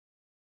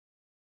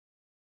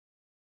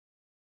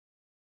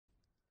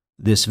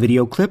This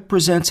video clip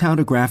presents how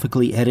to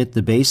graphically edit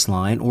the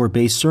baseline or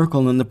base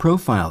circle in the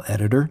profile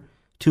editor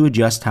to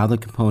adjust how the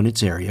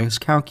component's area is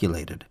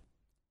calculated.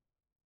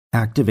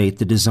 Activate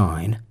the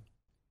design,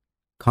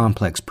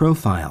 complex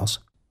profiles,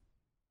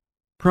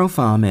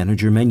 Profile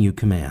Manager menu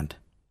command.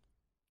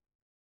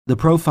 The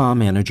Profile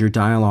Manager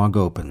dialog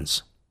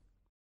opens.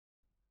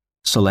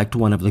 Select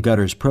one of the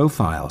gutter's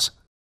profiles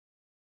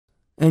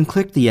and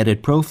click the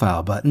Edit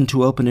Profile button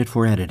to open it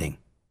for editing.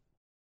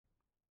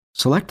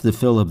 Select the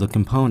fill of the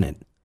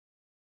component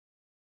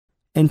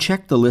and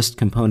check the List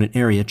Component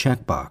Area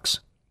checkbox.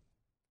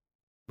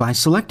 By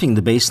selecting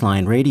the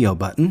Baseline Radio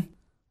button,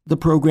 the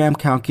program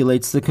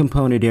calculates the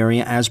component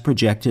area as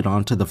projected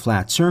onto the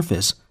flat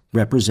surface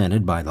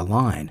represented by the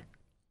line.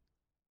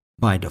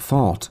 By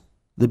default,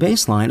 the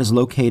baseline is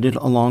located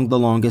along the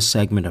longest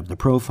segment of the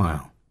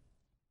profile.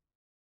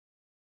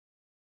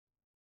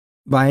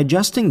 By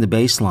adjusting the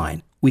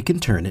baseline, we can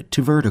turn it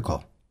to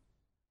vertical.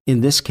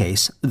 In this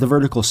case, the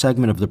vertical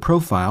segment of the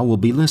profile will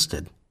be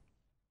listed.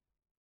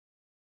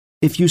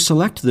 If you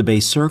select the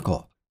base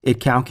circle, it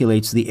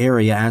calculates the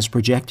area as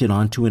projected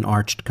onto an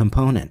arched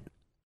component.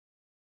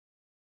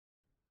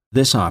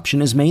 This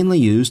option is mainly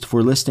used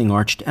for listing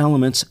arched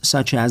elements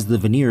such as the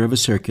veneer of a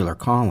circular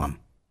column.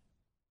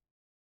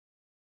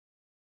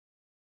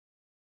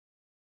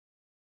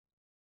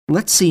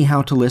 Let's see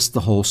how to list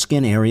the whole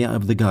skin area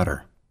of the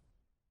gutter.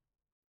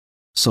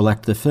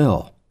 Select the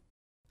fill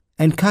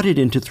and cut it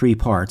into 3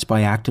 parts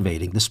by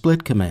activating the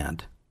split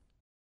command.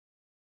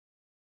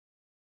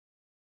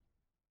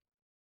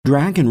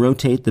 Drag and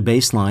rotate the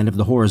baseline of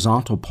the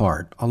horizontal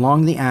part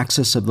along the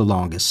axis of the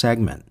longest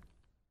segment.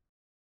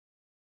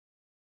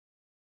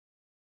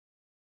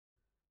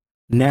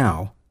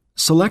 Now,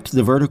 select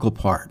the vertical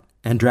part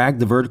and drag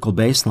the vertical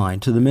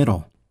baseline to the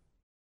middle.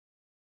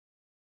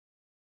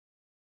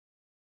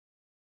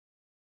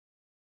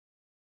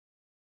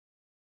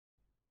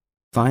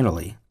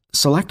 Finally,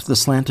 select the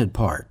slanted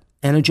part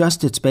and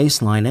adjust its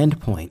baseline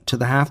endpoint to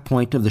the half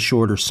point of the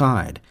shorter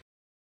side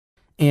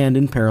and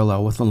in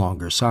parallel with the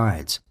longer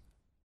sides.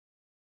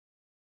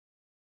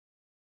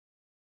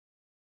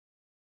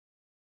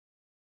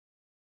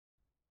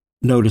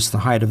 Notice the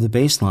height of the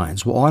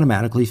baselines will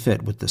automatically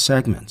fit with the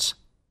segments.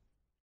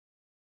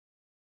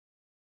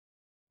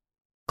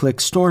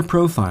 Click Store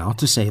Profile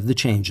to save the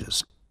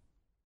changes.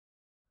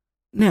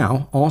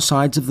 Now, all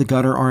sides of the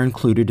gutter are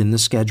included in the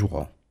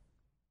schedule.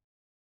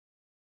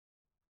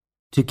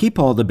 To keep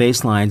all the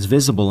baselines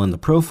visible in the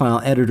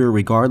profile editor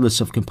regardless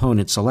of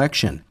component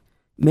selection,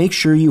 make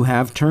sure you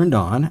have turned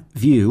on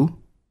View,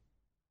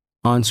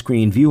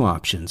 On-Screen View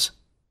Options,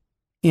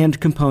 and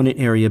Component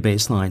Area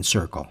Baseline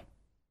Circle.